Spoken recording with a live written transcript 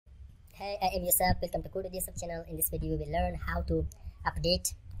Hey, I am Yusuf. Welcome to Code with Yusuf channel. In this video, we will learn how to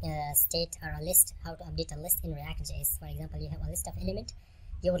update state or a list, how to update a list in React.js. For example, you have a list of element,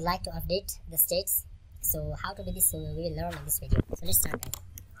 you would like to update the states. So how to do this? So we will learn in this video. So let's start guys.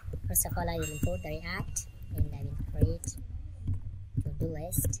 First of all, I will import the React and I will create to-do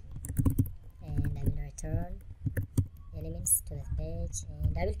list and I will return elements to the page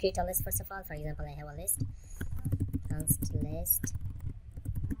and I will create a list. First of all, for example, I have a list, const list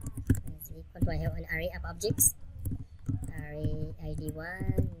is equal to, I have an array of objects, array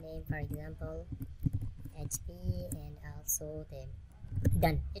id1, name for example HP, and also the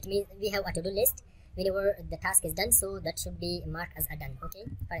done. It means we have a to-do list. Whenever the task is done, so that should be marked as a done. Okay,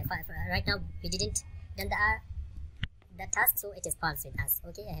 right now we didn't done the task, so it is false with us.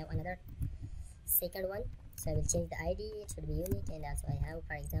 Okay, I have another second one, so I will change the ID. It should be unique, and also I have,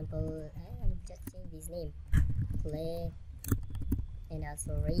 for example, I will just change this name, play, and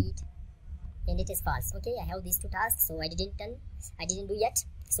also read, and it is false. Okay, I have these two tasks, so I didn't do yet,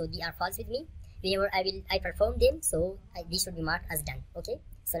 so they are false with me. Whenever I perform them, so these should be marked as done. Okay,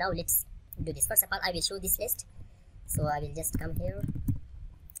 so now let's do this. First of all, I will show this list, so I will just come here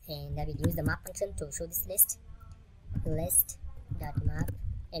and I will use the map function to show this list, list.map,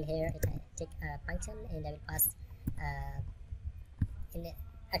 and here I take a function and I will pass an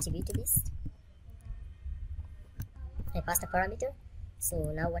attribute to this. I passed a parameter, so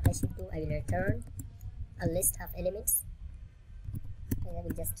now what I should do, I will return a list of elements and I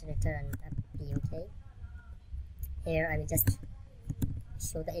will just return a p. Okay, here I will just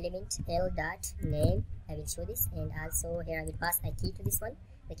show the element l.name. I will show this, and also here I will pass a key to this one.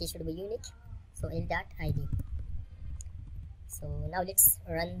 The key should be unique, so l.id. So now let's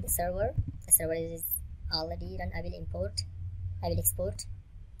run the server. The server is already run. I will export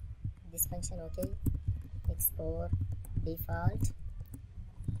this function. Okay, export default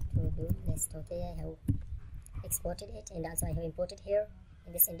to-do list. Okay, I have exported it, and also I have imported here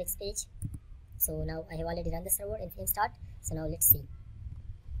in this index page. So now I have already run the server and film start. So now let's see.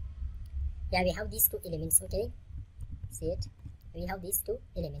 Yeah, we have these two elements. Okay, see it, we have these two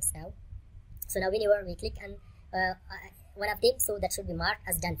elements now. So now whenever we click on one of them, so that should be marked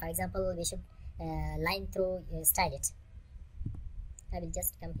as done. For example, we should line through style it. I will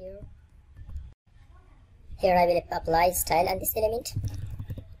just come here. Here I will apply style on this element,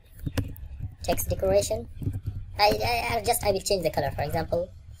 text decoration. I will change the color. For example,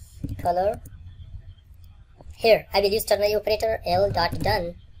 color. Here I will use ternary operator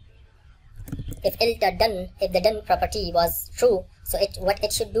l.done. If l.done, if the done property was true, so what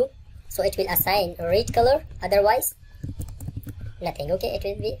it should do, so it will assign red color, otherwise nothing. Okay, it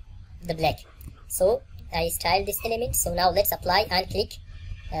will be the black. So I styled this element. So now let's apply and click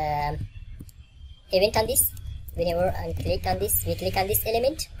event on this. Whenever I click on this, we click on this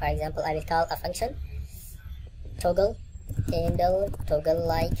element. For example, I will call a function toggle handle toggle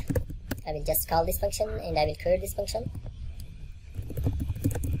like. I will just call this function and I will create this function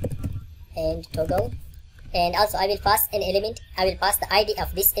and toggle, and also I will pass an element. I will pass the ID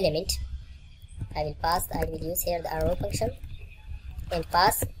of this element. I will use here the arrow function and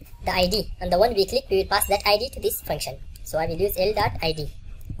pass the ID, and the one we click, we will pass that ID to this function. So I will use l.id.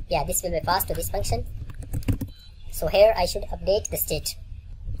 Yeah, this will be passed to this function. So here I should update the state.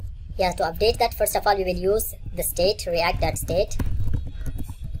 Yeah, to update that, first of all we will use the state, react.state,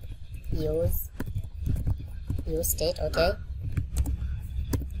 use state. Okay,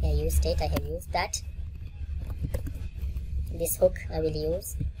 yeah, use state, I have used that. This hook I will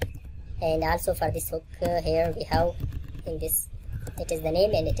use, and also for this hook here we have in this, it is the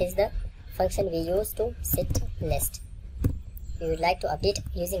name and it is the function we use to set list. We would like to update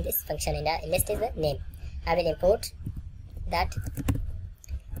using this function, and the list is the name. I will import that,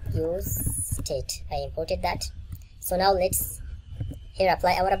 use state. I imported that. So now let's here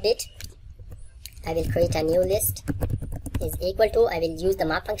apply our update. I will create a new list is equal to, I will use the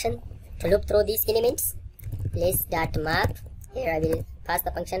map function to loop through these elements, list.map. Here I will pass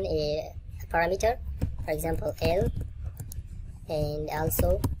the function a parameter, for example l, and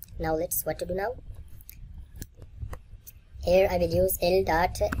also now let's what to do now. Here I will use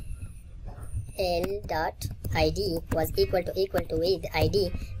l.id was equal to with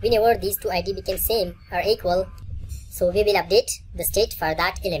id. Whenever these two id became same or equal, so we will update the state for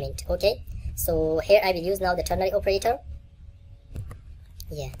that element. Okay, so here I will use now the ternary operator.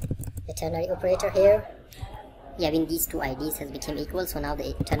 Yeah, the ternary operator here. Yeah, when these two IDs has become equal, so now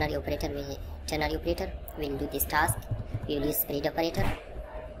the ternary operator will do this task. We will use spread operator,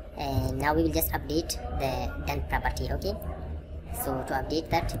 and now we will just update the done property. Okay, so to update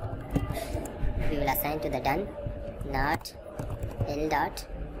that, we will assign to the done not l dot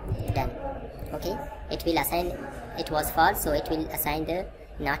done. Okay, it will assign, it was false, so it will assign the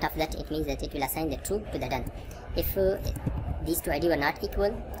not of that. It means that it will assign the true to the done. If these two ID were not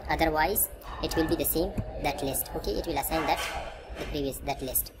equal, otherwise it will be the same that list. Okay, it will assign that the previous that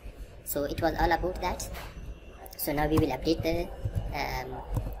list. So it was all about that. So now we will update the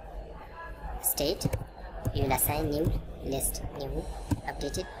state. We will assign new list, new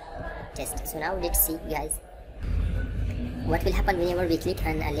updated test. So now let's see, guys, what will happen whenever we click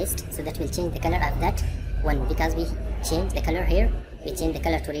on a list. So that will change the color of that one, because we change the color here. We change the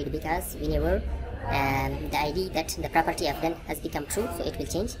color to red because whenever the ID, that the property of done has become true, so it will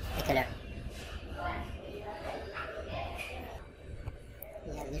change the color.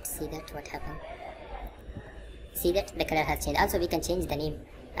 Yeah, let's see that what happened. See that the color has changed. Also we can change the name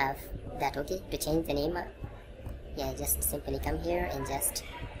of that. Okay, to change the name, yeah, just simply come here and just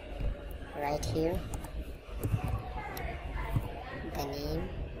write here the name.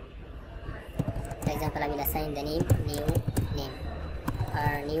 For example, I will assign the name new name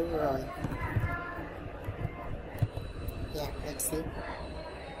or new role. Yeah, let's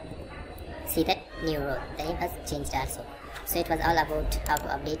see that new role, the name has changed also. So it was all about how to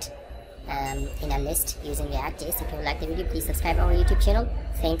update in a list using React.js. If you like the video, please subscribe our YouTube channel.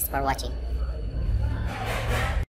 Thanks for watching.